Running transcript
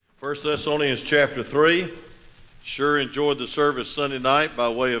First Thessalonians chapter 3. Sure enjoyed the service Sunday night by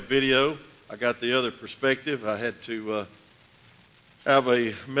way of video. I got the other perspective. I had to have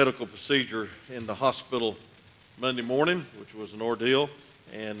a medical procedure in the hospital Monday morning, which was an ordeal,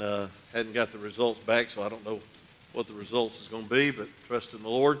 and hadn't got the results back, so I don't know what the results is going to be, but trust in the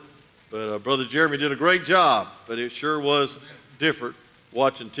Lord. But Brother Jeremy did a great job, but it sure was different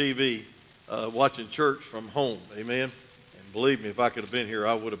watching TV, watching church from home. Amen. And believe me, if I could have been here,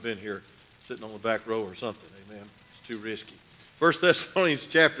 I would have been here sitting on the back row or something. Amen. It's too risky. First Thessalonians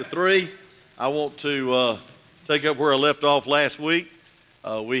chapter 3. I want to take up where I left off last week.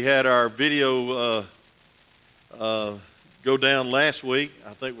 We had our video go down last week.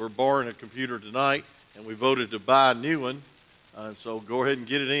 I think we're borrowing a computer tonight, and we voted to buy a new one. So go ahead and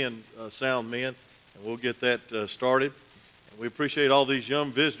get it in, sound men, and we'll get that started. And we appreciate all these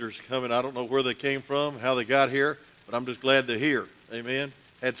young visitors coming. I don't know where they came from, how they got here, but I'm just glad they're here. Amen.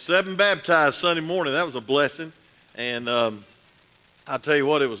 Had 7 baptized Sunday morning. That was a blessing. And I'll tell you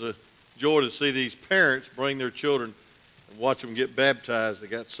what, it was a joy to see these parents bring their children and watch them get baptized. They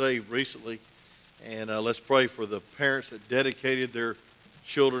got saved recently. And let's pray for the parents that dedicated their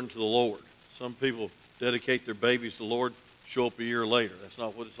children to the Lord. Some people dedicate their babies to the Lord, show up a year later. That's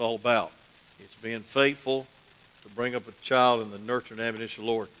not what it's all about. It's being faithful to bring up a child in the nurture and admonition of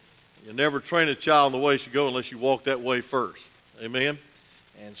the Lord. You never train a child in the way he should go unless you walk that way first. Amen?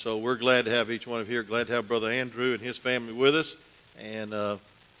 And so we're glad to have each one of you here. Glad to have Brother Andrew and his family with us. And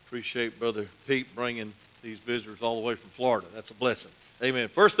appreciate Brother Pete bringing these visitors all the way from Florida. That's a blessing. Amen.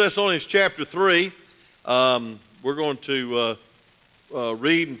 1 Thessalonians chapter 3. We're going to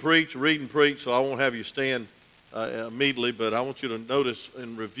read and preach, so I won't have you stand immediately, but I want you to notice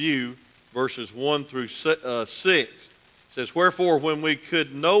and review verses 1 through 6. It says, "Wherefore, when we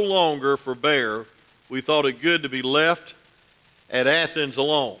could no longer forbear, we thought it good to be left at Athens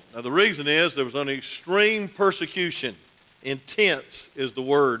alone." Now, the reason is there was an extreme persecution. Intense is the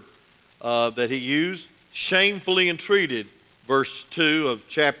word that he used. Shamefully entreated, verse 2 of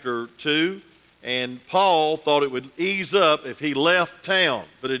chapter 2. And Paul thought it would ease up if he left town,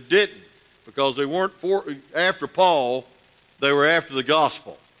 but it didn't, because they weren't after Paul, they were after the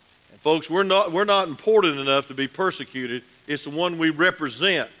gospel. And folks, we're not important enough to be persecuted. It's the one we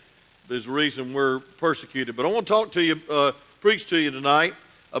represent that's the reason we're persecuted. But I want to talk to you, preach to you tonight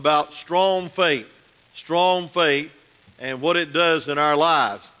about strong faith, and what it does in our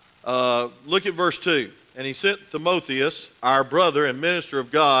lives. Look at verse 2. "And he sent Timotheus, our brother and minister of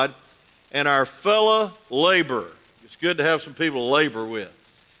God, and our fellow laborer." It's good to have some people to labor with.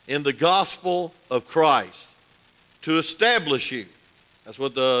 "In the gospel of Christ, to establish you." That's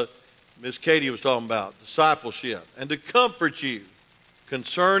what Miss Katie was talking about, discipleship. "And to comfort you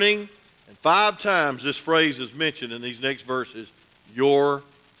concerning," and 5 times this phrase is mentioned in these next verses, "your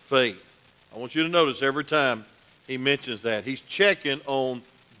faith." I want you to notice every time he mentions that, he's checking on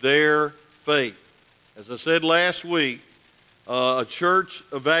their faith. As I said last week, a church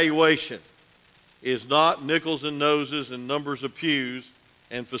evaluation is not nickels and noses and numbers of pews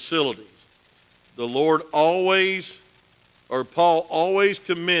and facilities. The Lord always, or Paul always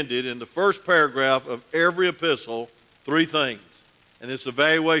commended in the first paragraph of every epistle 3 things. And this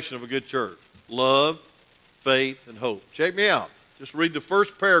evaluation of a good church: love, faith, and hope. Check me out. Just read the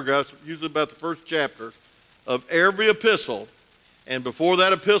first paragraph, usually about the first chapter of every epistle. And before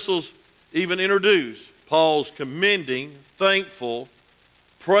that epistle's even introduced, Paul's commending, thankful,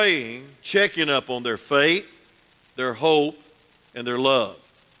 praying, checking up on their faith, their hope, and their love.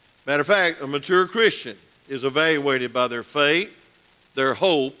 Matter of fact, a mature Christian is evaluated by their faith, their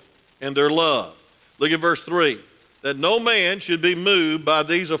hope, and their love. Look at verse 3. "That no man should be moved by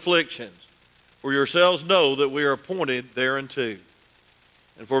these afflictions, for yourselves know that we are appointed thereunto.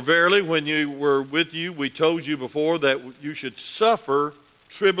 And for verily, when you were with you, we told you before that you should suffer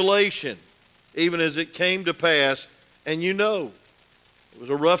tribulation, even as it came to pass, and you know." It was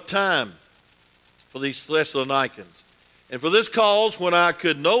a rough time for these Thessalonians. "And for this cause, when I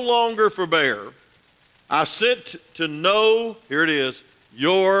could no longer forbear, I sent to know," here it is,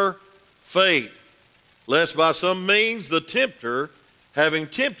 "your faith, lest by some means the tempter, having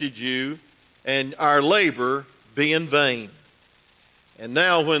tempted you, and our labor be in vain. And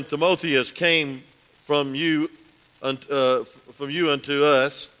now when Timotheus came from you unto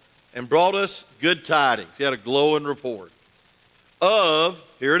us, and brought us good tidings," he had a glowing report, "of,"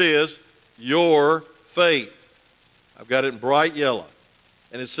 here it is, "your faith." I've got it in bright yellow.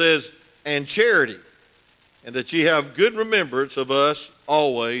 And it says, "and charity, and that ye have good remembrance of us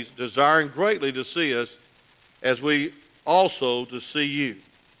always, desiring greatly to see us, as we also to see you."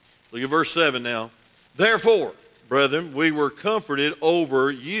 Look at verse 7 now. "Therefore, brethren, we were comforted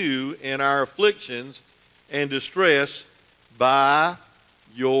over you in our afflictions and distress by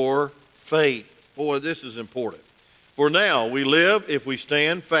your faith. Boy, this is important. For now we live if we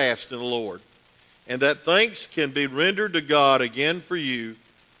stand fast in the Lord, and that thanks can be rendered to God again for you,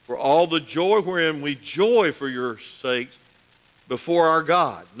 for all the joy wherein we joy for your sakes before our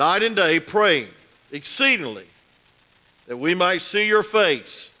God, night and day praying exceedingly that we might see your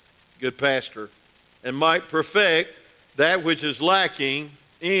face, good pastor, and might perfect that which is lacking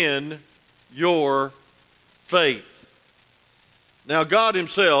in your faith. Now God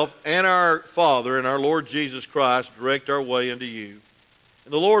himself and our Father and our Lord Jesus Christ direct our way unto you.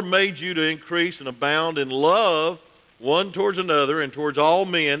 And the Lord made you to increase and abound in love one towards another and towards all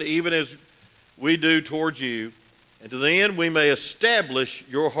men, even as we do towards you. And to the end we may establish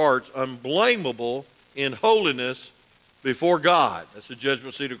your hearts unblameable in holiness before God. That's the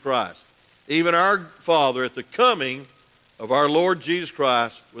judgment seat of Christ. Even our Father at the coming of our Lord Jesus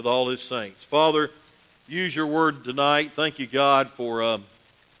Christ with all his saints. Father, use your word tonight. Thank you, God, for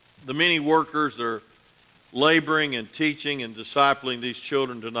the many workers that are laboring and teaching and discipling these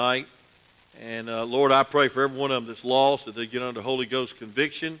children tonight. And Lord, I pray for every one of them that's lost, that they get under Holy Ghost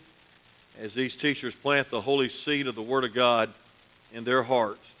conviction as these teachers plant the holy seed of the Word of God in their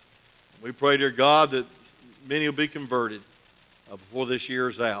hearts. We pray, dear God, that many will be converted before this year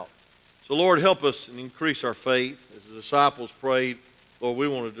is out. So, Lord, help us and increase our faith. As the disciples prayed, Lord, we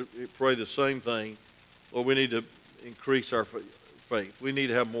want to pray the same thing. Lord, we need to increase our faith. We need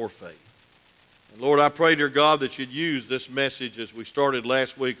to have more faith. And Lord, I pray, dear God, that you'd use this message as we started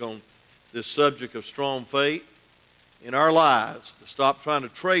last week on this subject of strong faith in our lives, to stop trying to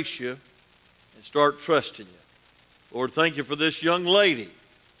trace you and start trusting you. Lord, thank you for this young lady,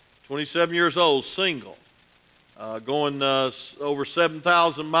 27 years old, single, going over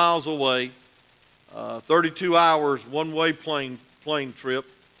 7,000 miles away, 32 hours one-way plane trip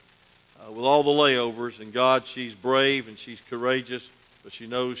with all the layovers. And God, she's brave and she's courageous, but she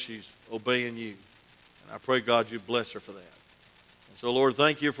knows she's obeying you. And I pray, God, you bless her for that. And so, Lord,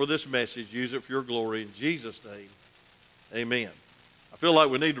 thank you for this message. Use it for your glory. In Jesus' name, amen. I feel like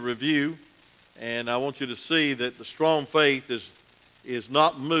we need to review, and I want you to see that the strong faith is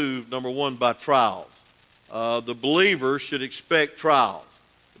not moved, number one, by trials. The believer should expect trials.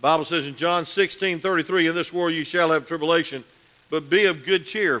 The Bible says in John 16:33, in this world you shall have tribulation, but be of good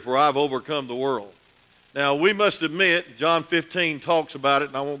cheer, for I've overcome the world. Now, we must admit, John 15 talks about it,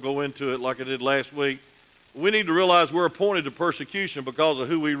 and I won't go into it like I did last week. We need to realize we're appointed to persecution because of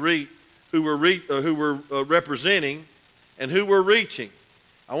who we're representing and who we're reaching.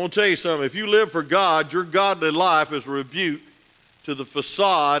 I want to tell you something. If you live for God, your godly life is a rebuke to the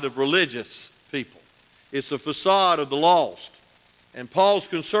facade of religious people. It's the facade of the lost. And Paul's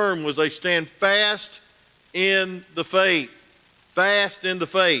concern was they stand fast in the faith. Fast in the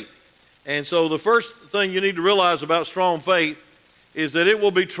faith. And so the first thing you need to realize about strong faith is that it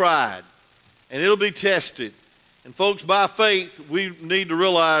will be tried and it'll be tested. And folks, by faith, we need to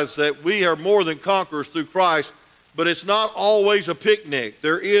realize that we are more than conquerors through Christ, but it's not always a picnic.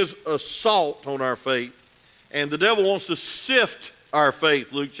 There is assault on our faith, and the devil wants to sift our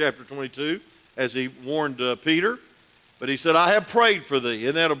faith, Luke chapter 22, as he warned Peter. But he said, I have prayed for thee.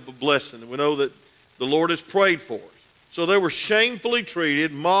 Isn't that a blessing? We know that the Lord has prayed for us. So they were shamefully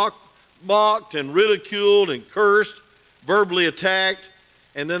treated, mocked and ridiculed and cursed, verbally attacked,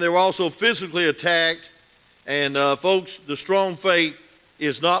 and then they were also physically attacked. And folks, the strong faith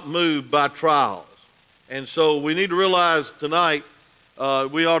is not moved by trials. And so we need to realize tonight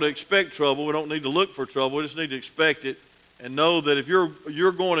we ought to expect trouble. We don't need to look for trouble. We just need to expect it and know that if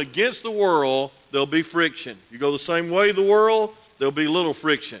you're going against the world, there'll be friction. You go the same way the world, there'll be little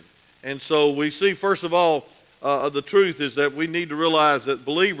friction. And so we see, first of all, the truth is that we need to realize that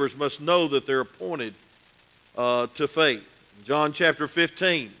believers must know that they're appointed to faith. In John chapter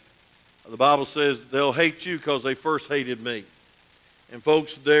 15, the Bible says they'll hate you because they first hated me. And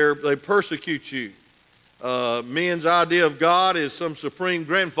folks, they persecute you. Men's idea of God is some supreme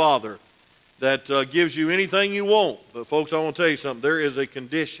grandfather that gives you anything you want. But folks, I want to tell you something. There is a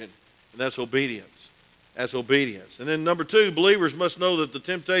condition, and that's obedience. That's obedience. And then number two, believers must know that the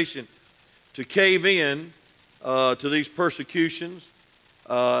temptation to cave in to these persecutions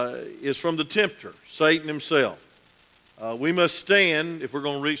is from the tempter, Satan himself. We must stand if we're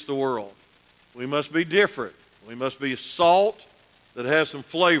going to reach the world. We must be different. We must be a salt that has some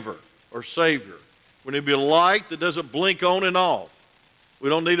flavor or savior. We need to be a light that doesn't blink on and off. We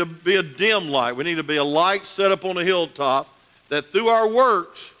don't need to be a dim light. We need to be a light set up on a hilltop that through our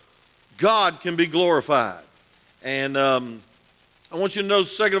works, God can be glorified. And I want you to know,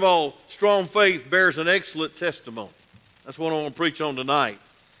 second of all, strong faith bears an excellent testimony. That's what I want to preach on tonight.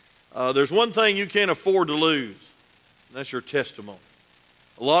 There's one thing you can't afford to lose, and that's your testimony.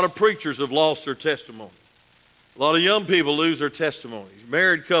 A lot of preachers have lost their testimony. A lot of young people lose their testimonies.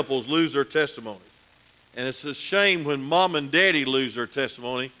 Married couples lose their testimonies. And it's a shame when mom and daddy lose their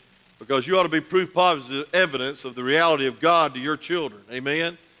testimony, because you ought to be proof positive evidence of the reality of God to your children.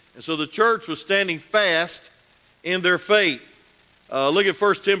 Amen? And so the church was standing fast in their faith. Look at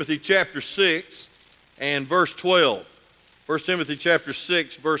 1 Timothy chapter 6 and verse 12. 1 Timothy chapter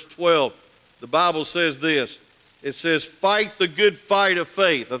 6, verse 12. The Bible says this. It says, fight the good fight of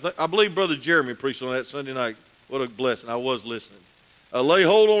faith. I believe Brother Jeremy preached on that Sunday night. What a blessing. I was listening. Lay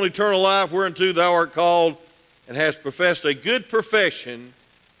hold on eternal life, whereunto thou art called, and hast professed a good profession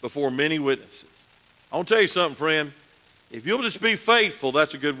before many witnesses. I want to tell you something, friend. If you'll just be faithful,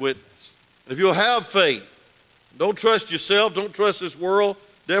 that's a good witness. And if you'll have faith, don't trust yourself, don't trust this world,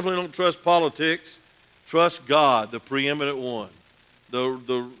 definitely don't trust politics. Trust God, the preeminent one.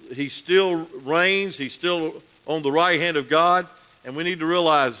 He still reigns, he's still on the right hand of God, and we need to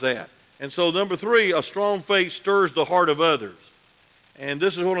realize that. And so number 3, a strong faith stirs the heart of others. And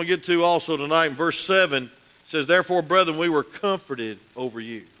this is what I'll get to also tonight. In verse 7, it says, therefore, brethren, we were comforted over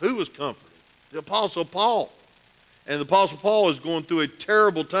you. Who was comforted? The Apostle Paul. And the Apostle Paul is going through a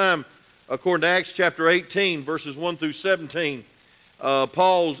terrible time, according to Acts chapter 18, verses 1 through 17.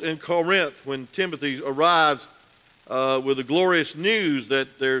 Paul's in Corinth when Timothy arrives with the glorious news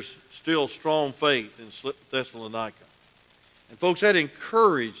that there's still strong faith in Thessalonica. And folks, that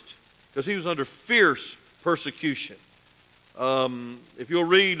encouraged, because he was under fierce persecution. If you'll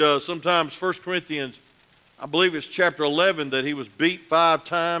read sometimes 1 Corinthians, I believe it's chapter 11, that he was beat 5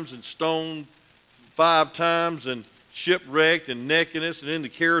 times and stoned 5 times and shipwrecked and nakedness and in the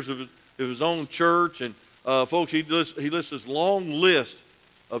cares of his own church. And folks, he lists this long list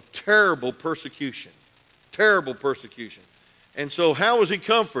of terrible persecution. Terrible persecution. And so how was he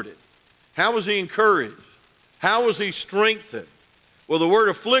comforted? How was he encouraged? How was he strengthened? Well, the word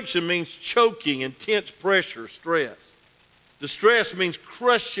affliction means choking, intense pressure, stress. Distress means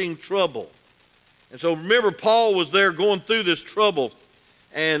crushing trouble. And so remember, Paul was there going through this trouble,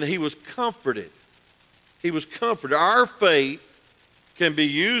 and he was comforted. He was comforted. Our faith can be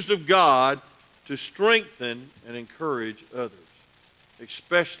used of God to strengthen and encourage others,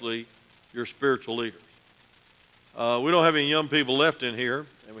 especially your spiritual leaders. We don't have any young people left in here,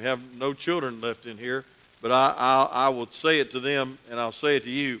 and we have no children left in here, but I will say it to them, and I'll say it to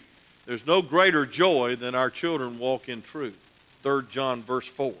you. There's no greater joy than our children walk in truth. 3 John verse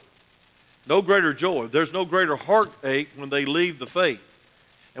 4. No greater joy. There's no greater heartache when they leave the faith,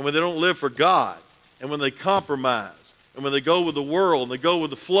 and when they don't live for God, and when they compromise, and when they go with the world, and they go with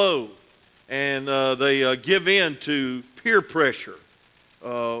the flow, and they give in to peer pressure.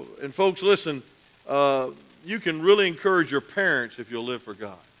 And folks, listen, you can really encourage your parents if you'll live for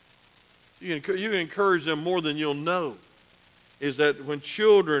God. You can encourage them more than you'll know. Is that when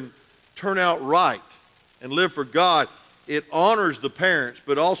children turn out right and live for God, it honors the parents,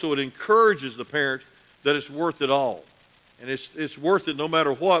 but also it encourages the parents that it's worth it all. And it's worth it no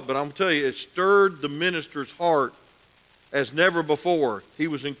matter what. But I'm going to tell you, it stirred the minister's heart as never before. He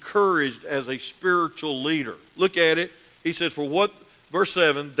was encouraged as a spiritual leader. Look at it. He said, verse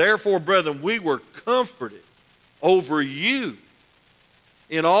 7, therefore, brethren, we were comforted over you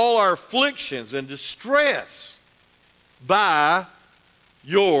in all our afflictions and distress by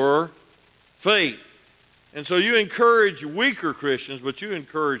your faith. And so you encourage weaker Christians, but you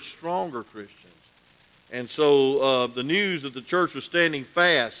encourage stronger Christians. And so the news that the church was standing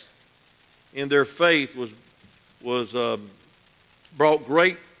fast in their faith was brought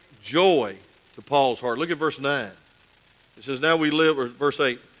great joy to Paul's heart. Look at verse 9. It says, now we live, or verse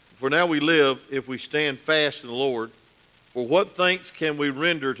 8, for now we live if we stand fast in the Lord. For what thanks can we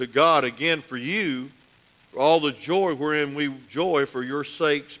render to God again for you, for all the joy wherein we joy for your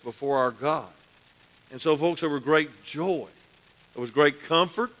sakes before our God? And so, folks, there were great joy. There was great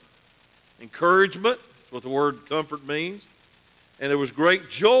comfort, encouragement. That's what the word comfort means. And there was great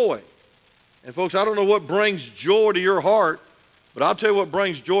joy. And, folks, I don't know what brings joy to your heart, but I'll tell you what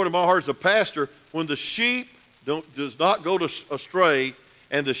brings joy to my heart as a pastor. When the sheep does not go astray,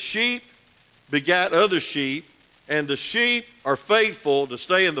 and the sheep begat other sheep, and the sheep are faithful to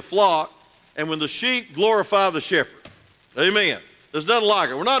stay in the flock, and when the sheep glorify the shepherd. Amen. There's nothing like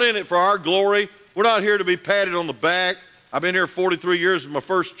it. We're not in it for our glory. We're not here to be patted on the back. I've been here 43 years in my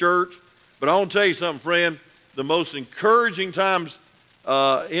first church. But I want to tell you something, friend. The most encouraging times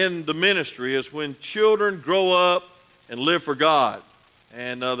in the ministry is when children grow up and live for God.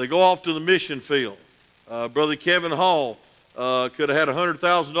 And they go off to the mission field. Brother Kevin Hall could have had a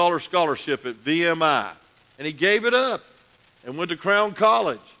 $100,000 scholarship at VMI, and he gave it up and went to Crown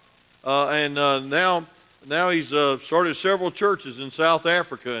College. Now he's started several churches in South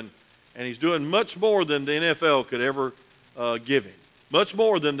Africa, and he's doing much more than the NFL could ever give him, much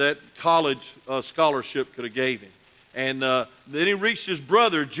more than that college scholarship could have gave him. And then he reached his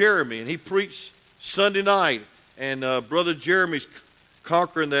brother, Jeremy, and he preached Sunday night. And Brother Jeremy's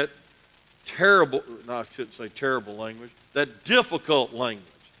conquering that terrible, no, I shouldn't say terrible language, that difficult language.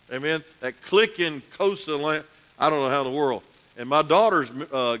 Amen? That clicking, Kosa language. I don't know how in the world. And my daughters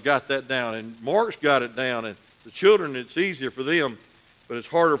got that down, and Mark's got it down. And the children, it's easier for them, but it's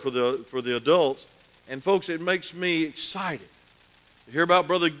harder for the adults. And folks, it makes me excited to hear about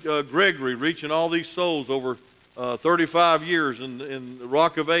Brother Gregory reaching all these souls over 35 years in the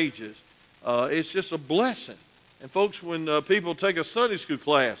Rock of Ages. It's just a blessing. And folks, when people take a Sunday school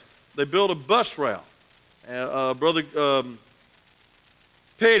class, they build a bus route. Brother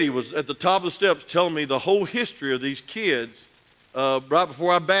Petty was at the top of the steps telling me the whole history of these kids right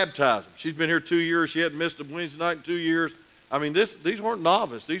before I baptized them. She's been here 2 years. She hadn't missed a Wednesday night in 2 years. I mean, these weren't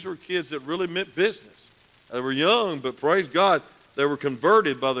novices. These were kids that really meant business. They were young, but praise God, they were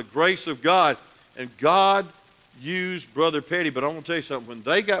converted by the grace of God. And God used Brother Petty. But I want to tell you something. When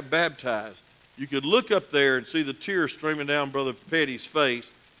they got baptized, you could look up there and see the tears streaming down Brother Petty's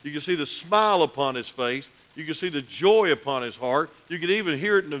face. You could see the smile upon his face. You could see the joy upon his heart. You could even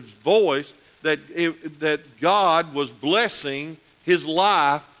hear it in his voice that God was blessing his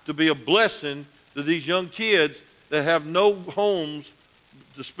life to be a blessing to these young kids that have no homes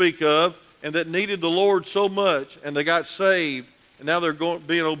to speak of and that needed the Lord so much, and they got saved, and now they're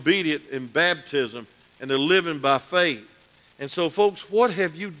being obedient in baptism, and they're living by faith. And so, folks, what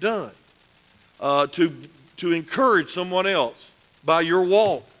have you done to encourage someone else by your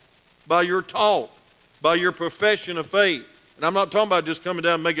walk, by your talk, by your profession of faith? And I'm not talking about just coming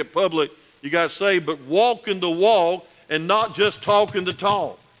down and make it public, you got saved, but walking the walk and not just talking the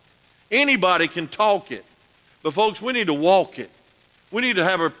talk. Anybody can talk it. But folks, we need to walk it. We need to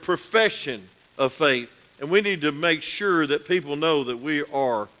have a profession of faith, and we need to make sure that people know that we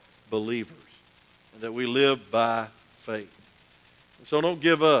are believers and that we live by faith. And so don't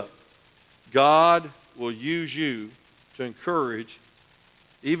give up. God will use you to encourage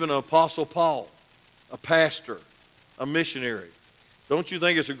even an Apostle Paul, a pastor, a missionary. Don't you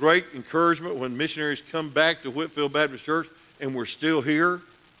think it's a great encouragement when missionaries come back to Whitfield Baptist Church and we're still here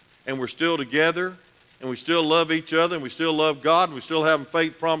and we're still together and we still love each other and we still love God and we still having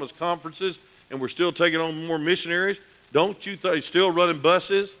faith promise conferences and we're still taking on more missionaries? Don't you think still running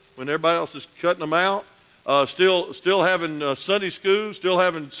buses when everybody else is cutting them out? Still having Sunday school, still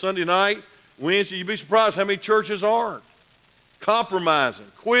having Sunday night, Wednesday. You'd be surprised how many churches aren't. Compromising,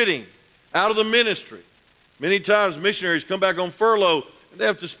 quitting, out of the ministry. Many times missionaries come back on furlough, and they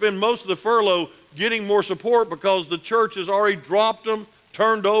have to spend most of the furlough getting more support because the church has already dropped them,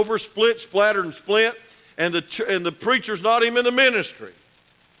 turned over, split, splattered, and split, and the preacher's not even in the ministry.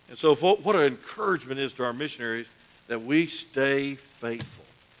 And so what an encouragement is to our missionaries that we stay faithful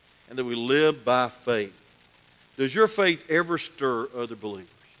and that we live by faith. Does your faith ever stir other believers?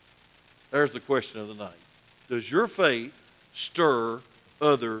 There's the question of the night. Does your faith stir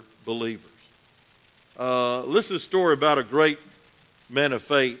other believers? Listen to a story about a great man of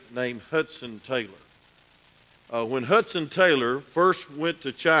faith named Hudson Taylor. When Hudson Taylor first went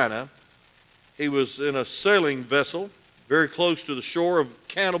to China, he was in a sailing vessel very close to the shore of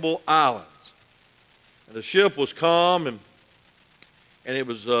Cannibal Islands. And the ship was calm and it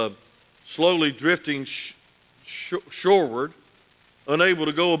was slowly drifting shoreward, unable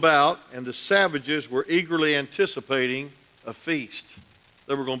to go about, and the savages were eagerly anticipating a feast.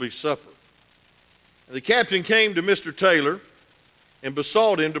 There were going to be supper. The captain came to Mr. Taylor and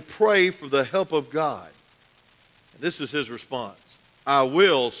besought him to pray for the help of God. And this is his response. "I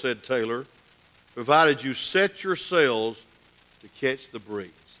will," said Taylor, "provided you set your sails to catch the breeze."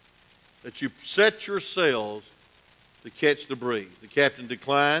 That you set your sails to catch the breeze. The captain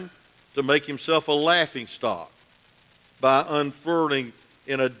declined to make himself a laughing stock by unfurling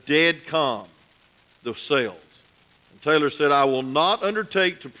in a dead calm the sails. And Taylor said, "I will not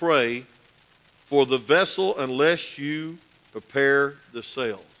undertake to pray for the vessel unless you prepare the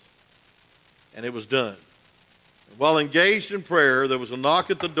sails." And it was done. And while engaged in prayer, there was a knock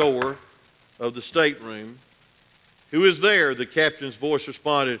at the door of the stateroom. "Who is there?" the captain's voice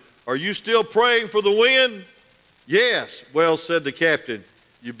responded. "Are you still praying for the wind?" "Yes." "Well," said the captain,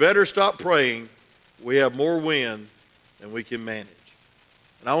 "you better stop praying. We have more wind than we can manage."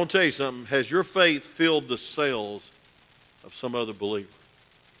 And I want to tell you something. Has your faith filled the sails of some other believer?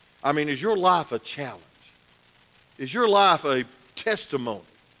 I mean, is your life a challenge? Is your life a testimony?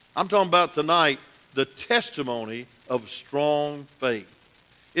 I'm talking about tonight the testimony of strong faith.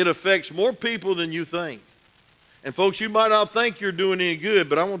 It affects more people than you think. And folks, you might not think you're doing any good,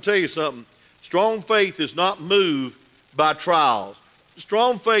 but I want to tell you something. Strong faith is not moved by trials.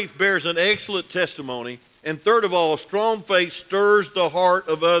 Strong faith bears an excellent testimony. And third of all, strong faith stirs the heart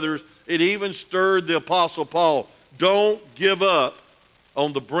of others. It even stirred the Apostle Paul. Don't give up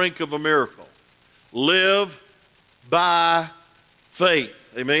on the brink of a miracle. Live by faith.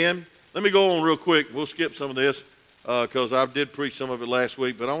 Amen? Let me go on real quick. We'll skip some of this because I did preach some of it last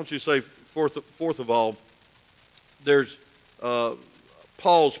week. But I want you to say, fourth of all, there's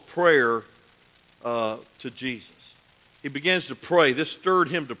Paul's prayer to Jesus. He begins to pray. This stirred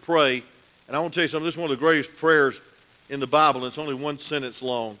him to pray. And I want to tell you something. This is one of the greatest prayers in the Bible. And it's only one sentence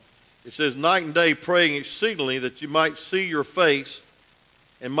long. It says, night and day praying exceedingly that you might see your face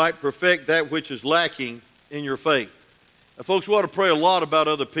and might perfect that which is lacking in your faith. Now, folks, we ought to pray a lot about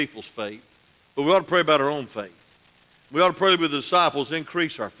other people's faith, but we ought to pray about our own faith. We ought to pray with the disciples,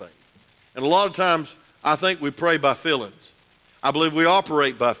 increase our faith. And a lot of times, I think we pray by feelings. I believe we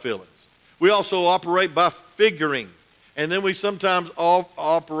operate by feelings. We also operate by figuring. And then we sometimes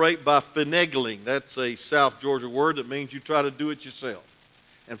operate by finagling. That's a South Georgia word that means you try to do it yourself.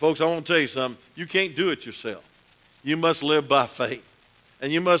 And folks, I want to tell you something. You can't do it yourself. You must live by faith.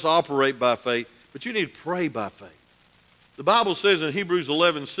 And you must operate by faith. But you need to pray by faith. The Bible says in Hebrews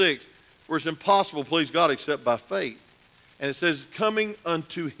 11:6, for it's impossible to please God except by faith. And it says, coming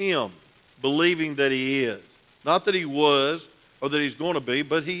unto him, believing that he is. Not that he was or that he's going to be,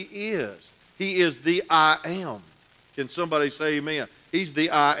 but he is. He is the I am. Can somebody say amen? He's the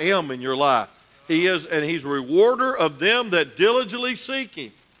I am in your life. He is, and he's a rewarder of them that diligently seek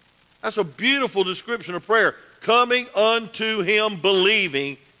him. That's a beautiful description of prayer. Coming unto him,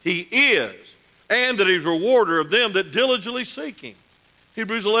 believing he is, and that he's a rewarder of them that diligently seek him.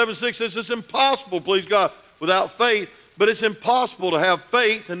 Hebrews 11:6 says it's impossible to please God without faith, but it's impossible to have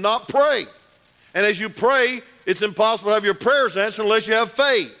faith and not pray. And as you pray, it's impossible to have your prayers answered unless you have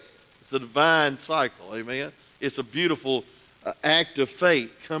faith. It's a divine cycle, amen? It's a beautiful act of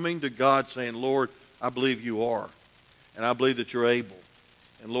faith, coming to God saying, Lord, I believe you are, and I believe that you're able.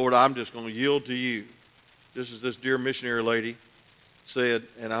 And Lord, I'm just going to yield to you. Just as this dear missionary lady said,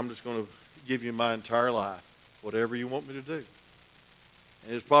 and I'm just going to give you my entire life, whatever you want me to do.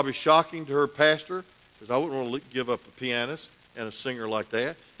 And it's probably shocking to her pastor, because I wouldn't want to give up a pianist and a singer like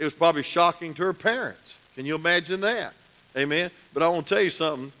that. It was probably shocking to her parents. Can you imagine that? Amen? But I want to tell you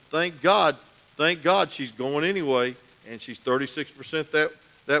something. Thank God she's going anyway, and she's 36%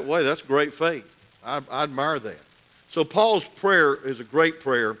 that way. That's great faith. I admire that. So Paul's prayer is a great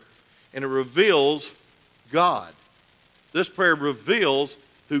prayer, and it reveals God. This prayer reveals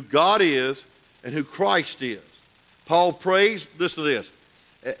who God is and who Christ is. Paul prays, listen to this.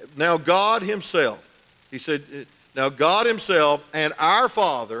 Now God himself, he said, now God himself and our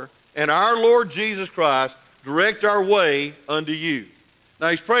Father and our Lord Jesus Christ direct our way unto you. Now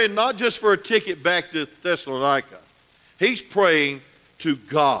he's praying not just for a ticket back to Thessalonica. He's praying to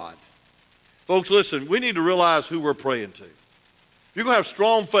God. Folks, listen, we need to realize who we're praying to. If you're going to have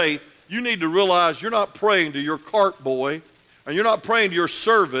strong faith, you need to realize you're not praying to your cart boy, and you're not praying to your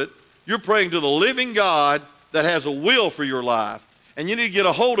servant. You're praying to the living God that has a will for your life. And you need to get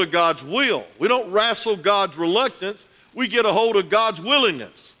a hold of God's will. We don't wrestle God's reluctance. We get a hold of God's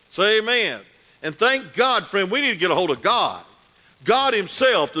willingness. Say amen. And thank God, friend, we need to get a hold of God. God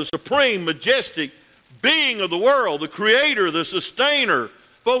himself, the supreme, majestic being of the world, the creator, the sustainer.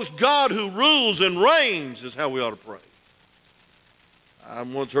 Folks, God who rules and reigns is how we ought to pray. I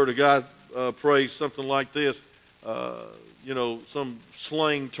once heard a guy pray something like this, some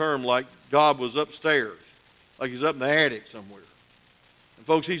slang term like God was upstairs, like he's up in the attic somewhere. And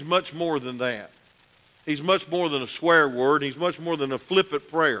folks, he's much more than that. He's much more than a swear word. He's much more than a flippant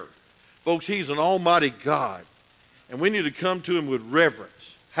prayer. Folks, he's an almighty God. And we need to come to him with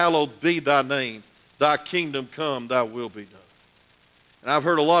reverence. Hallowed be thy name. Thy kingdom come, thy will be done. And I've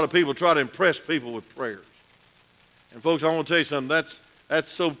heard a lot of people try to impress people with prayers. And folks, I want to tell you something.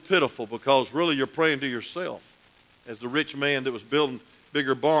 That's so pitiful, because really you're praying to yourself. As the rich man that was building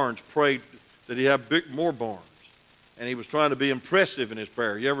bigger barns prayed that he'd have more barns. And he was trying to be impressive in his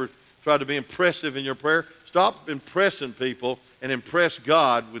prayer. You ever tried to be impressive in your prayer? Stop impressing people and impress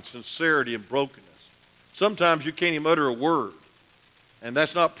God with sincerity and brokenness. Sometimes you can't even utter a word. And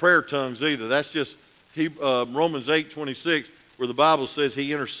that's not prayer tongues either. That's just Romans 8:26, where the Bible says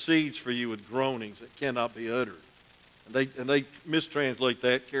he intercedes for you with groanings that cannot be uttered. And they mistranslate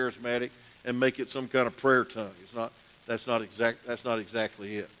that, charismatic, and make it some kind of prayer tongue. That's not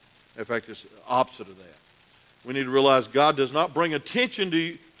exactly it. In fact, it's the opposite of that. We need to realize God does not bring attention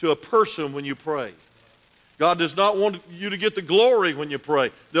to a person when you pray. God does not want you to get the glory when you pray.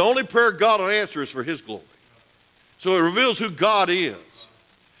 The only prayer God will answer is for his glory. So it reveals who God is.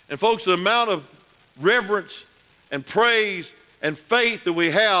 And folks, the amount of reverence and praise and faith that we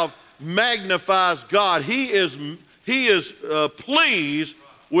have magnifies God. He is pleased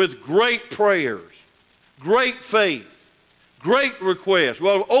with great prayers, great faith, great requests.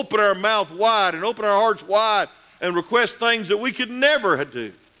 We'll open our mouth wide and open our hearts wide and request things that we could never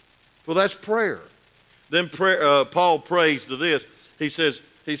do. Well, that's prayer. Then Paul prays to this. He says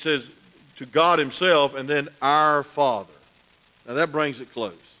to God himself and then our Father. Now that brings it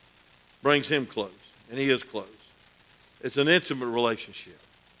close. Brings him close. And he is close. It's an intimate relationship.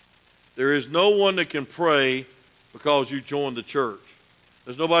 There is no one that can pray because you joined the church.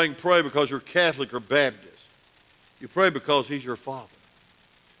 There's nobody who can pray because you're Catholic or Baptist. You pray because he's your Father.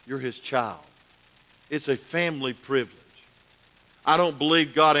 You're his child. It's a family privilege. I don't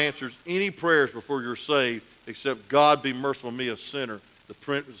believe God answers any prayers before you're saved except God be merciful to me, a sinner,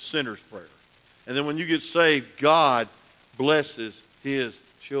 the sinner's prayer. And then when you get saved, God blesses his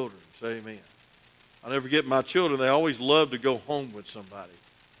children. Say amen. I'll never forget my children. They always loved to go home with somebody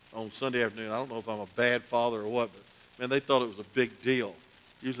on Sunday afternoon. I don't know if I'm a bad father or what, but man, they thought it was a big deal.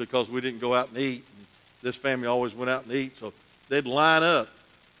 Usually because we didn't go out and eat. And this family always went out and eat, so they'd line up.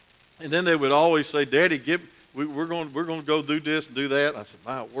 And then they would always say, Daddy, we're going to go do this and do that. And I said,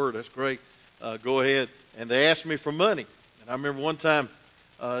 my word, that's great. Go ahead. And they asked me for money. And I remember one time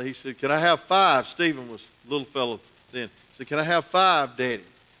he said, can I have 5? Stephen was a little fellow then. He said, can I have 5, Daddy?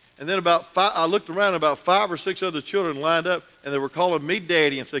 And then I looked around, about 5 or 6 other children lined up, and they were calling me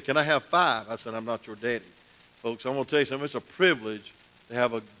Daddy and said, can I have 5? I said, I'm not your daddy. Folks, I'm going to tell you something. It's a privilege to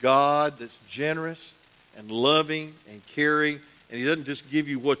have a God that's generous and loving and caring, and he doesn't just give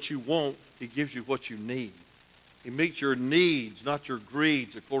you what you want, he gives you what you need. He meets your needs, not your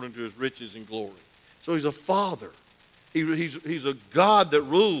greeds, according to his riches and glory. So he's a father. He's a God that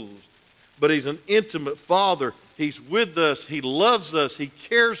rules, but he's an intimate father. He's with us. He loves us. He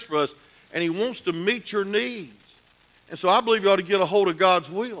cares for us, and he wants to meet your needs. And so I believe you ought to get a hold of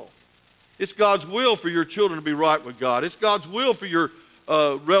God's will. It's God's will for your children to be right with God. It's God's will for your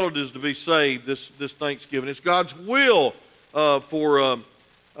relatives to be saved this Thanksgiving. It's God's will for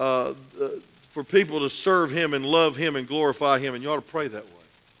people to serve him and love him and glorify him, and you ought to pray that way.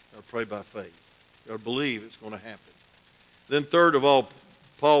 You ought to pray by faith. You ought to believe it's going to happen. Then third of all,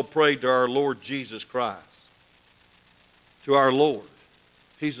 Paul prayed to our Lord Jesus Christ. To our Lord.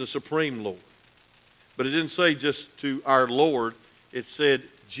 He's the supreme Lord. But it didn't say just to our Lord. It said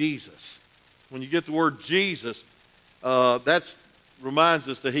Jesus. When you get the word Jesus, that reminds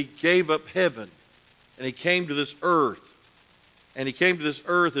us that he gave up heaven and he came to this earth. And he came to this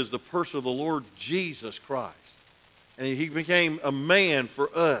earth as the person of the Lord Jesus Christ. And he became a man for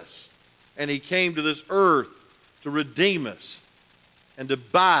us. And he came to this earth to redeem us and to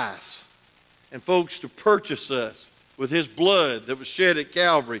buy us. And folks, to purchase us with his blood that was shed at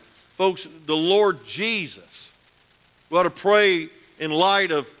Calvary. Folks, the Lord Jesus. We ought to pray in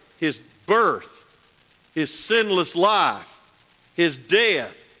light of his birth, his sinless life, his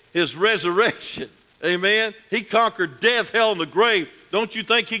death, his resurrection. Amen. He conquered death, hell, and the grave. Don't you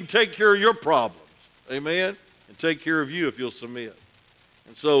think he can take care of your problems? Amen. And take care of you if you'll submit.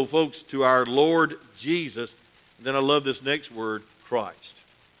 And so, folks, to our Lord Jesus, and then I love this next word, Christ.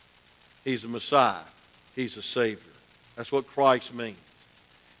 He's the Messiah. He's the Savior. That's what Christ means.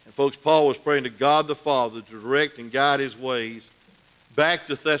 And folks, Paul was praying to God the Father to direct and guide his ways back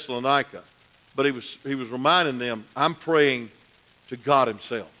to Thessalonica. But he was reminding them, I'm praying to God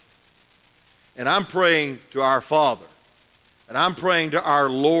himself. And I'm praying to our Father. And I'm praying to our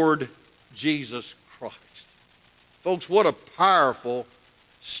Lord Jesus Christ. Folks, what a powerful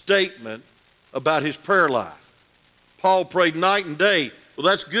statement about his prayer life. Paul prayed night and day. Well,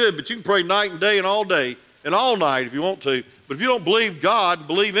 that's good, but you can pray night and day and all night if you want to. But if you don't believe God and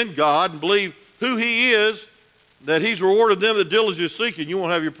believe in God and believe who he is, that he's rewarded them that diligently seek him, you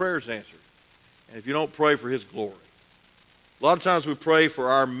won't have your prayers answered. And if you don't pray for his glory. A lot of times we pray for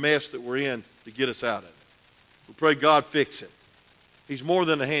our mess that we're in to get us out of it. We pray, God, fix it. He's more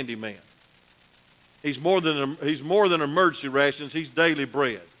than a handyman. He's more than emergency rations. He's daily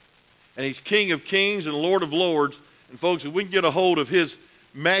bread. And he's King of kings and Lord of lords. And folks, if we can get a hold of his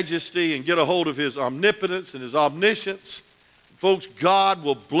majesty and get a hold of his omnipotence and his omniscience, folks, God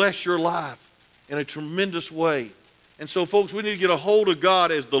will bless your life in a tremendous way. And so, folks, we need to get a hold of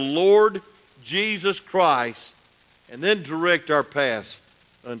God as the Lord Jesus Christ and then direct our paths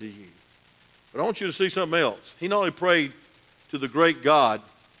unto you. But I want you to see something else. He not only prayed to the great God,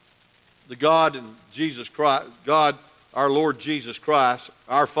 the God and Jesus Christ, God, our Lord Jesus Christ,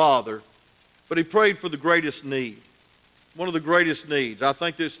 our Father, but he prayed for the greatest need. One of the greatest needs. I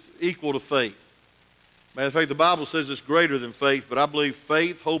think this equal to faith. Matter of fact, the Bible says it's greater than faith, but I believe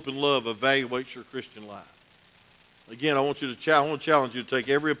faith, hope, and love evaluates your Christian life. Again, I want to challenge you to take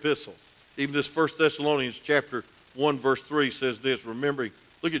every epistle. Even this 1 Thessalonians chapter 1, verse 3 says this, remembering,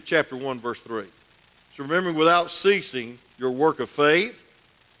 look at chapter 1, verse 3. So remembering without ceasing your work of faith,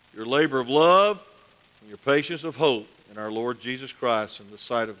 your labor of love, and your patience of hope in our Lord Jesus Christ in the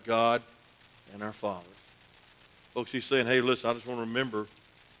sight of God and our Father. Folks, he's saying, hey, listen, I just want to remember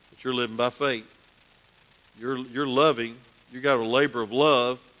that you're living by faith. You're loving, you got a labor of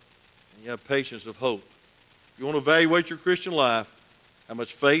love, and you have patience of hope. You want to evaluate your Christian life, how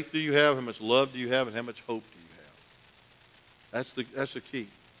much faith do you have, how much love do you have, and how much hope do you have? That's the key.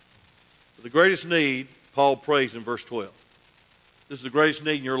 But the greatest need, Paul prays in verse 12. This is the greatest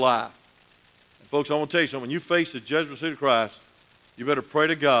need in your life. And folks, I want to tell you something. When you face the judgment seat of Christ, you better pray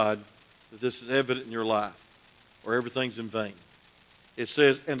to God that this is evident in your life, or everything's in vain. It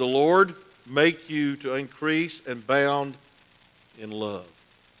says, and the Lord make you to increase and abound in love,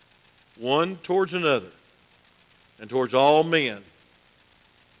 one towards another, and towards all men,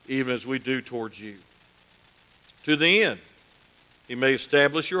 even as we do towards you. To the end, he may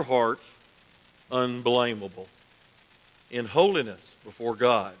establish your hearts unblameable in holiness before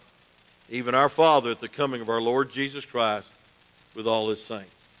God, even our Father at the coming of our Lord Jesus Christ with all his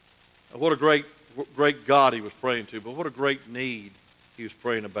saints. Now, what a great God he was praying to, but what a great need he was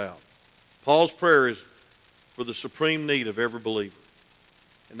praying about. Paul's prayer is for the supreme need of every believer.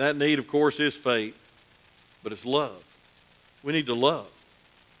 And that need, of course, is faith, but it's love. We need to love.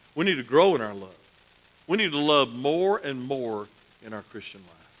 We need to grow in our love. We need to love more and more in our Christian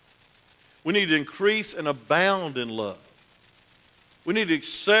life. We need to increase and abound in love. We need to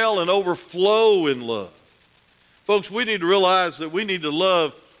excel and overflow in love. Folks, we need to realize that we need to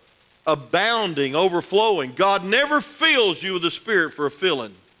love abounding, overflowing. God never fills you with the Spirit for a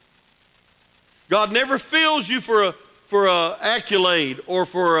filling. God never fills you for a accolade or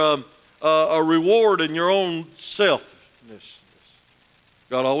for a reward in your own selfishness.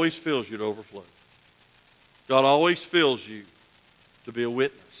 God always fills you to overflow. God always fills you to be a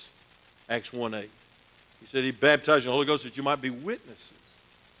witness. Acts 1:8. He said he baptized you in the Holy Ghost that you might be witnesses,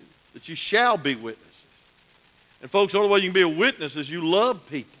 that you shall be witnesses. And folks, the only way you can be a witness is you love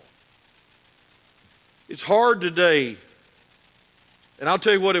people. It's hard today, and I'll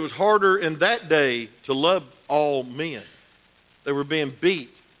tell you what, it was harder in that day to love all men. They were being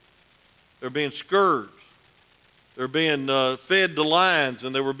beat. They were being scourged. They were being fed to lions,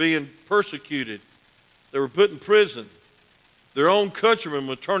 and they were being persecuted. They were put in prison. Their own countrymen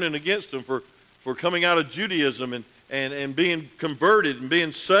were turning against them for coming out of Judaism and being converted and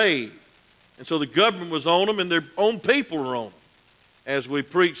being saved. And so the government was on them, and their own people were on them, as we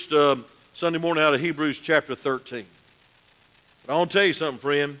preached Sunday morning out of Hebrews chapter 13. But I want to tell you something,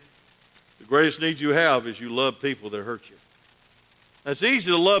 friend. The greatest need you have is you love people that hurt you. It's easy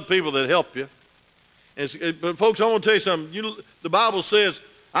to love people that help you. But folks, I want to tell you something. The Bible says,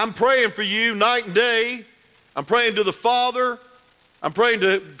 I'm praying for you night and day. I'm praying to the Father. I'm praying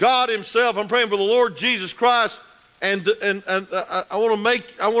to God himself. I'm praying for the Lord Jesus Christ. And I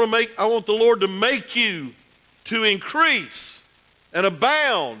want the Lord to make you to increase and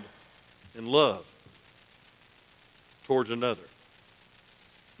abound in love towards another.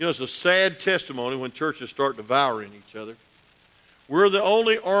 You know, it's a sad testimony when churches start devouring each other. We're the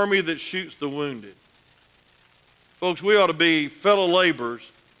only army that shoots the wounded. Folks, we ought to be fellow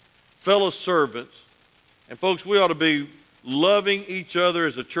laborers, fellow servants, and folks, we ought to be loving each other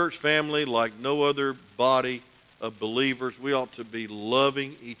as a church family like no other body of believers. We ought to be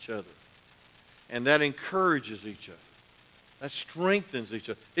loving each other. And that encourages each other. That strengthens each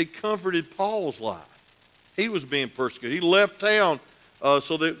other. It comforted Paul's life. He was being persecuted. He left town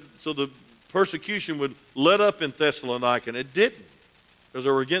so the persecution would let up in Thessalonica, and it didn't, because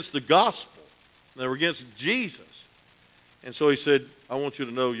they were against the gospel. They were against Jesus. And so he said, I want you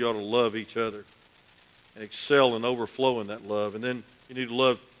to know you ought to love each other and excel and overflow in that love. And then you need to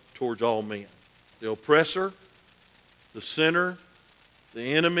love towards all men. The oppressor, the sinner,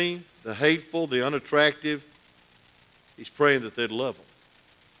 the enemy, the hateful, the unattractive. He's praying that they'd love them.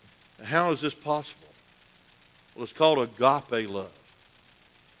 Now, how is this possible? Well, it's called agape love.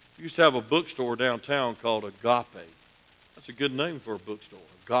 We used to have a bookstore downtown called Agape. That's a good name for a bookstore.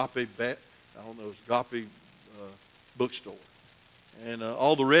 Agape bookstore. And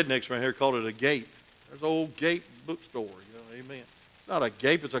all the rednecks around here called it a gape. There's an old gape bookstore, amen. It's not a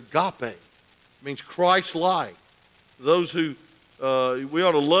gape, it's agape. It means Christ-like. Those who we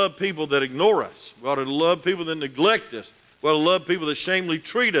ought to love people that ignore us. We ought to love people that neglect us. We ought to love people that shamefully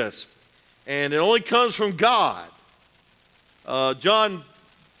treat us. And it only comes from God. John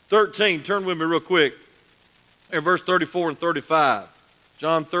 13, turn with me real quick. In verse 34 and 35.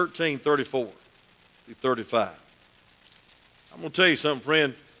 John 13, 34 through 35. I'm going to tell you something,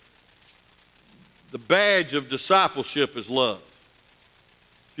 friend. The badge of discipleship is love.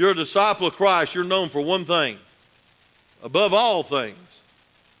 If you're a disciple of Christ, you're known for one thing. Above all things,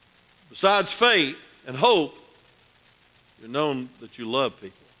 besides faith and hope, you're known that you love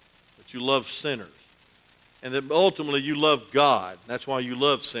people, that you love sinners, and that ultimately you love God. That's why you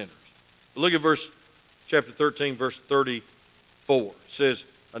love sinners. But look at chapter 13, verse 34. It says,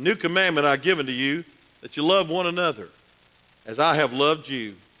 "A new commandment I give unto you, that you love one another, as I have loved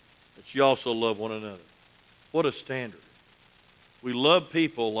you, that you also love one another." What a standard. We love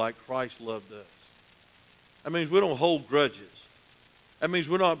people like Christ loved us. That means we don't hold grudges. That means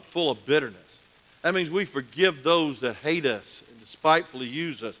we're not full of bitterness. That means we forgive those that hate us and despitefully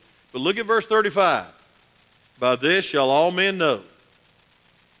use us. But look at verse 35. "By this shall all men know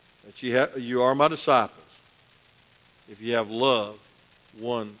that you are my disciples, if you have love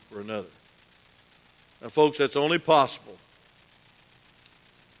one for another." Now, folks, that's only possible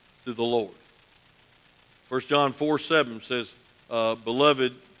through the Lord. 1 John 4:7 says,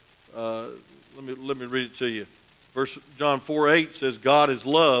 "Beloved," let me read it to you. John 4:8 says, "God is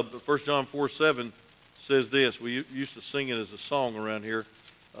love," but 1 John 4:7 says this. We used to sing it as a song around here.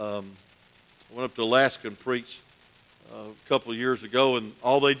 I went up to Alaska and preached a couple of years ago, and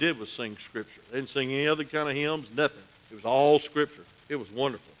all they did was sing Scripture. They didn't sing any other kind of hymns, nothing. It was all Scripture. It was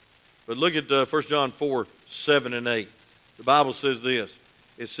wonderful. But look at 1 John 4:7 and 8. The Bible says this.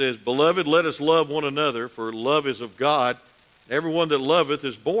 It says, "Beloved, let us love one another, for love is of God. Everyone that loveth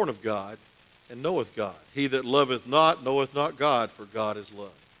is born of God, and knoweth God. He that loveth not knoweth not God, for God is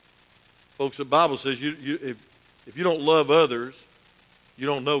love." Folks, the Bible says if you don't love others, you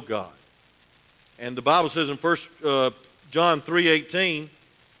don't know God. And the Bible says in 1 John 3:18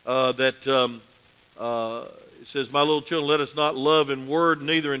 that it says, "My little children, let us not love in word,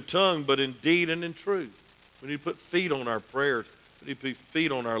 neither in tongue, but in deed and in truth." We need to put feet on our prayers. We need to put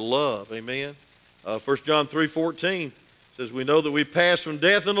feet on our love. Amen. 1 John 3:14 says, "We know that we pass from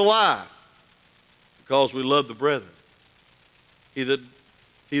death into life, because we love the brethren. He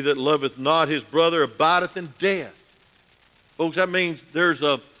that loveth not his brother abideth in death." Folks, that means there's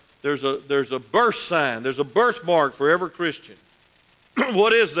a birth sign, there's a birthmark for every Christian.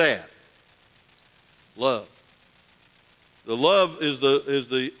 What is that? Love. The love is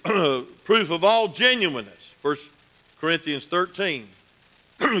the proof of all genuineness. 1 Corinthians 13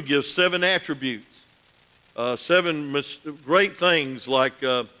 gives 7 attributes, 7 great things like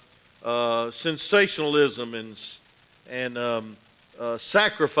sensationalism and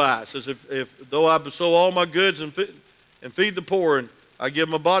sacrifice. As if though I bestow all my goods and feed the poor, and I give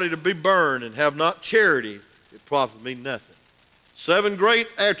my body to be burned, and have not charity, it profiteth me nothing. 7 great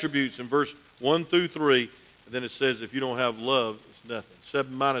attributes in verse 1 through 3. And then it says if you don't have love, it's nothing.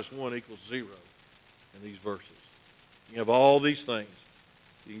 7 minus 1 equals 0 in these verses. You have all these things.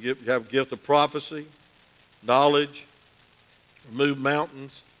 You can have gift of prophecy, knowledge, remove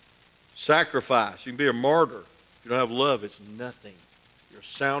mountains, sacrifice. You can be a martyr. If you don't have love, it's nothing. You're a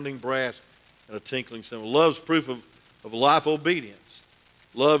sounding brass and a tinkling cymbal. Love's proof of life obedience.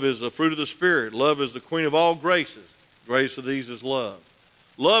 Love is the fruit of the Spirit. Love is the queen of all graces. Grace of these is love.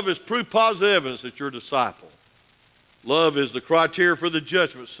 Love is proof positive evidence that you're a disciple. Love is the criteria for the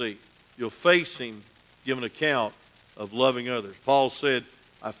judgment seat. You'll face him, give an account of loving others. Paul said,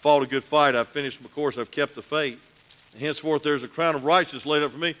 "I fought a good fight. I've finished my course. I've kept the faith. And henceforth there's a crown of righteousness laid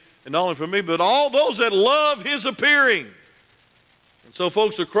up for me, and not only for me, but all those that love his appearing." And so,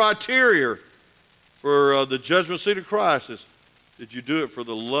 folks, the criteria for the judgment seat of Christ is, did you do it for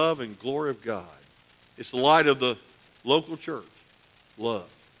the love and glory of God? It's the light of the local church. Love.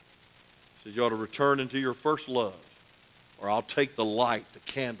 It says you ought to return into your first love, or I'll take the light, the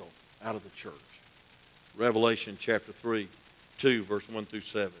candle, out of the church. Revelation chapter 2, verse 1 through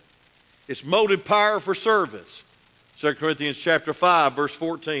 7. It's motive power for service. 2 Corinthians chapter 5, verse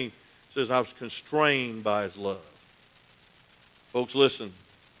 14 says, "I was constrained by his love." Folks, listen.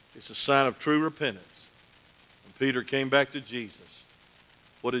 It's a sign of true repentance. When Peter came back to Jesus,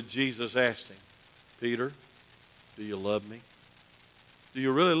 what did Jesus ask him? "Peter, do you love me? Do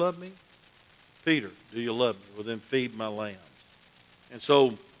you really love me? Peter, do you love me? Well, then feed my lambs." And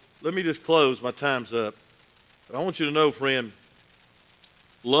so, let me just close. My time's up. But I want you to know, friend,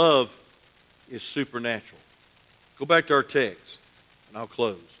 love is supernatural. Go back to our text, and I'll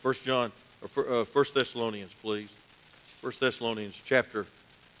close. 1 Thessalonians, please. 1 Thessalonians chapter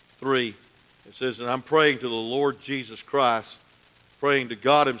 3. It says, and I'm praying to the Lord Jesus Christ, praying to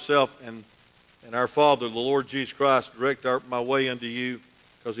God himself and our Father, the Lord Jesus Christ, direct my way unto you,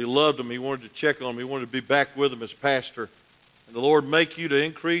 because he loved him. He wanted to check on him. He wanted to be back with him as pastor. And the Lord make you to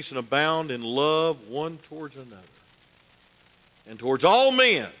increase and abound in love one towards another and towards all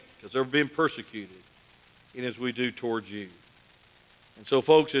men, because they're being persecuted, and as we do towards you. And so,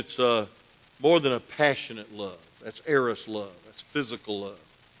 folks, it's more than a passionate love. That's eros love. That's physical love.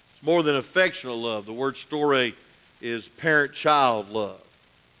 It's more than affectionate love. The word storge is parent-child love.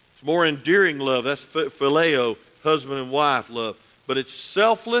 It's more endearing love. That's phileo, husband and wife love. But it's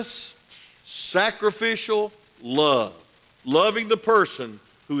selfless, sacrificial love. Loving the person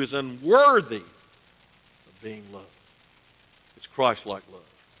who is unworthy of being loved. It's Christ-like love.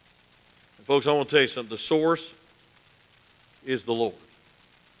 And folks, I want to tell you something. The source is the Lord.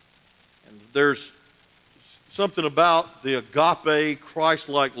 And there's something about the agape,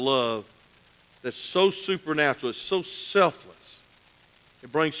 Christ-like love that's so supernatural. It's so selfless.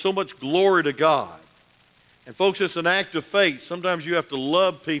 It brings so much glory to God. And folks, it's an act of faith. Sometimes you have to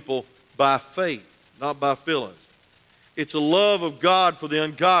love people by faith, not by feelings. It's a love of God for the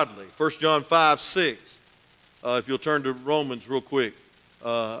ungodly. 1 John 5:6. If you'll turn to Romans real quick.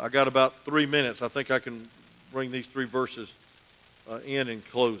 I got about 3 minutes. I think I can bring these 3 verses in and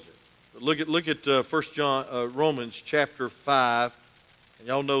close it. But look at Romans chapter 5. And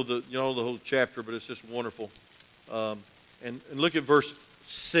y'all know the whole chapter, but it's just wonderful. And look at verse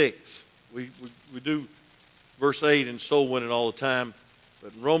 6. We do verse 8 and soul winning all the time.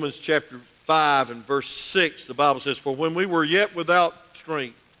 But in Romans chapter 5 and verse 6, the Bible says, for when we were yet without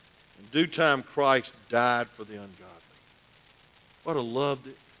strength, in due time Christ died for the ungodly. What a love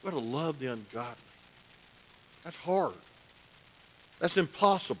the ungodly. That's hard. That's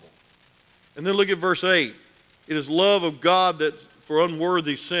impossible. And then look at verse 8. It is love of God that for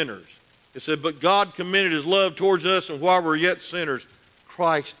unworthy sinners. It said, but God commended his love towards us, and while we were yet sinners,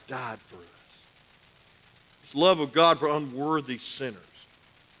 Christ died for us. It's love of God for unworthy sinners.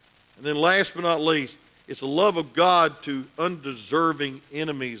 And then last but not least, it's the love of God to undeserving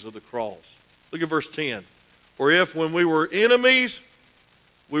enemies of the cross. Look at verse 10. For if when we were enemies,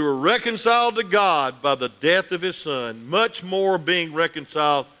 we were reconciled to God by the death of his Son, much more being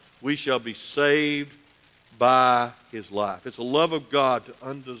reconciled, we shall be saved by his life. It's a love of God to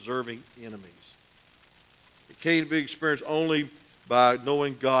undeserving enemies. It can't be experienced only by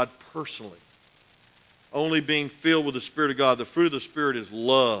knowing God personally, only being filled with the Spirit of God. The fruit of the Spirit is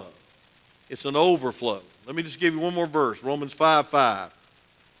love. It's an overflow. Let me just give you one more verse, Romans 5:5.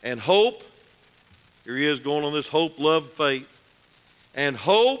 And hope, here he is going on this hope, love, faith. And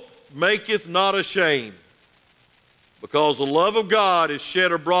hope maketh not ashamed, because the love of God is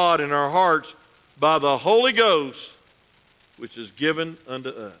shed abroad in our hearts by the Holy Ghost, which is given unto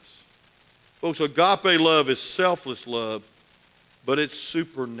us. Folks, agape love is selfless love, but it's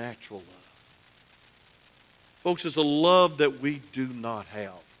supernatural love. Folks, it's a love that we do not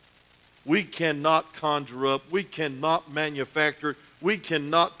have. We cannot conjure up. We cannot manufacture it. We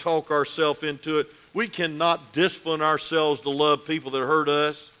cannot talk ourselves into it. We cannot discipline ourselves to love people that hurt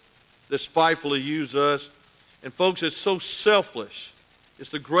us, that spitefully use us. And folks, it's so selfless. It's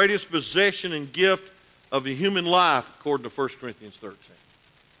the greatest possession and gift of a human life, according to 1 Corinthians 13.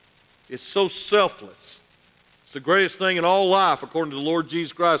 It's so selfless. It's the greatest thing in all life, according to the Lord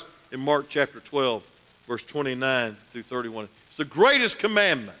Jesus Christ in Mark chapter 12, verse 29 through 31. It's the greatest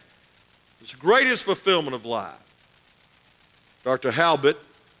commandment. It's the greatest fulfillment of life. Dr. Halbert,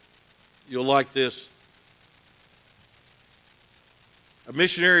 you'll like this. A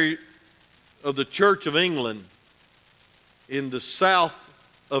missionary of the Church of England in the south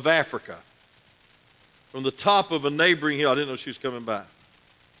of Africa, from the top of a neighboring hill. I didn't know she was coming by.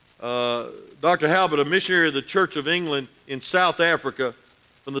 Dr. Halbert, a missionary of the Church of England in South Africa,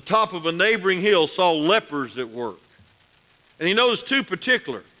 from the top of a neighboring hill saw lepers at work. And he noticed 2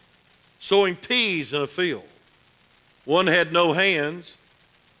 particular, sowing peas in a field. One had no hands,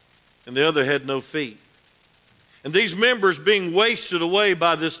 and the other had no feet. And these members being wasted away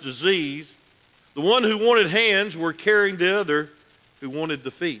by this disease, the one who wanted hands were carrying the other who wanted the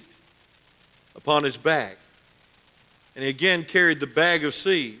feet upon his back. And he again carried the bag of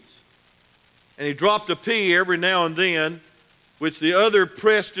seeds. And he dropped a pea every now and then, which the other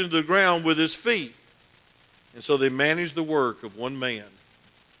pressed into the ground with his feet. And so they managed the work of one man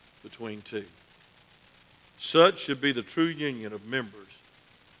between 2. Such should be the true union of members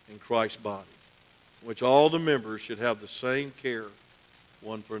in Christ's body, in which all the members should have the same care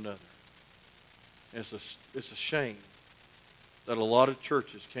one for another. And it's a shame that a lot of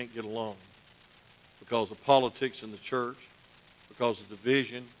churches can't get along, because of politics in the church, because of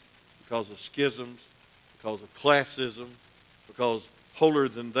division, because of schisms, because of classism, because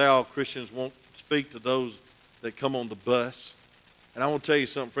holier-than-thou Christians won't speak to those that come on the bus. And I want to tell you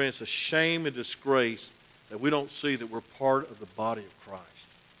something, friends, it's a shame and disgrace that we don't see that we're part of the body of Christ,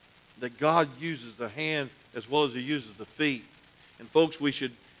 that God uses the hand as well as he uses the feet. And folks, we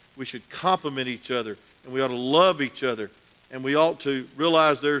should compliment each other, and we ought to love each other, and we ought to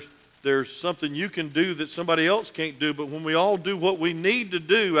realize there's something you can do that somebody else can't do. But when we all do what we need to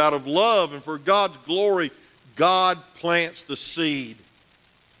do out of love and for God's glory, God plants the seed,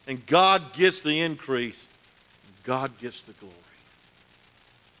 and God gets the increase, and God gets the glory.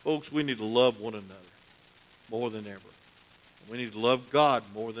 Folks, we need to love one another more than ever. We need to love God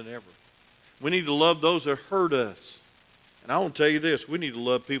more than ever. We need to love those that hurt us. And I want to tell you this, we need to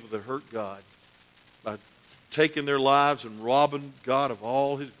love people that hurt God by taking their lives and robbing God of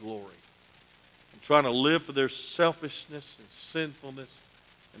all his glory and trying to live for their selfishness and sinfulness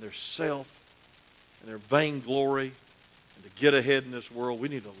and their self and their vainglory and to get ahead in this world. We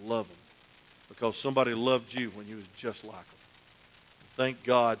need to love them because somebody loved you when you was just like them. And thank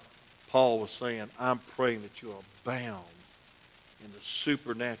God Paul was saying, I'm praying that you abound in the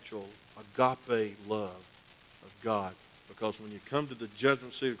supernatural agape love of God, because when you come to the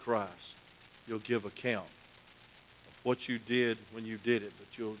judgment seat of Christ, you'll give account of what you did when you did it,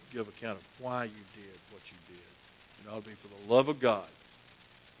 but you'll give account of why you did what you did. And it'll be for the love of God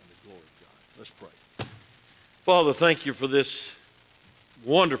and the glory of God. Let's pray. Father, thank you for this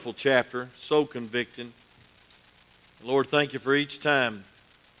wonderful chapter, so convicting. Lord, thank you for each time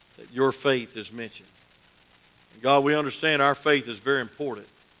that your faith is mentioned. And God, we understand our faith is very important.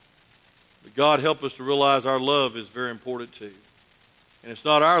 But God, help us to realize our love is very important too. And it's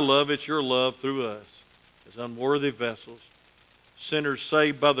not our love, it's your love through us as unworthy vessels, sinners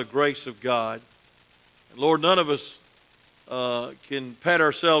saved by the grace of God. And Lord, none of us can pat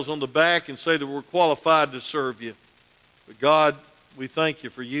ourselves on the back and say that we're qualified to serve you. But God, we thank you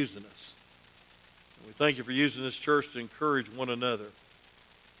for using us. And we thank you for using this church to encourage one another.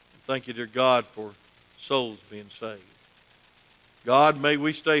 And thank you, dear God, for souls being saved. God, may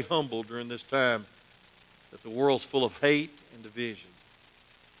we stay humble during this time that the world's full of hate and division.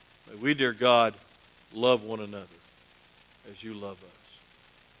 May we, dear God, love one another as you love us.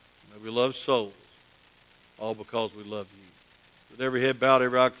 May we love souls, all because we love you. With every head bowed,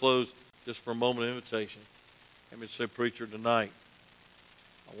 every eye closed, just for a moment of invitation, let me say, preacher, tonight,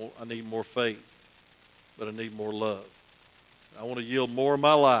 I need more faith, but I need more love. I want to yield more of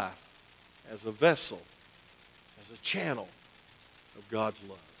my life as a vessel, as a channel of God's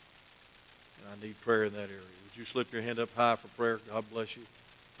love. And I need prayer in that area. Would you slip your hand up high for prayer? God bless you.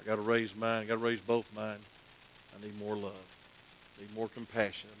 I got to raise mine. I got to raise both mine. I need more love. I need more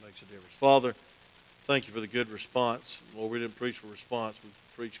compassion. It makes a difference. Father, thank you for the good response. Lord, we didn't preach for response. We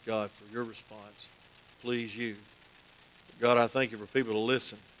preached, God, for your response. Please you. God, I thank you for people to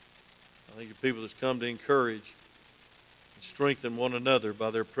listen. I thank you for people that's come to encourage and strengthen one another by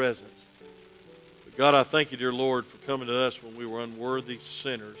their presence. But God, I thank you, dear Lord, for coming to us when we were unworthy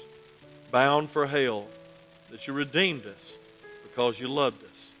sinners, bound for hell, that you redeemed us because you loved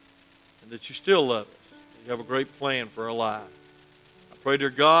us and that you still love us. You have a great plan for our life. I pray, dear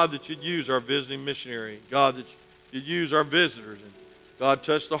God, that you'd use our visiting missionary. God, that you'd use our visitors. And God,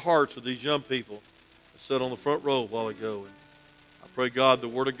 touch the hearts of these young people that sat on the front row a while ago. And I pray, God, the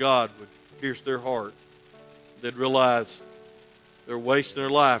Word of God would pierce their heart. They'd realize they're wasting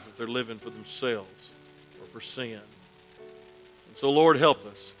their life if they're living for themselves or for sin. And so, Lord, help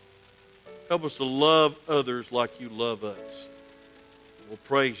us. Help us to love others like you love us. We'll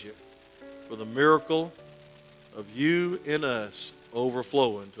praise you for the miracle of you in us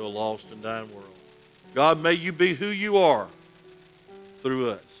overflowing to a lost and dying world. God, may you be who you are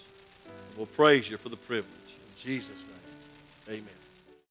through us. We'll praise you for the privilege. In Jesus' name, amen.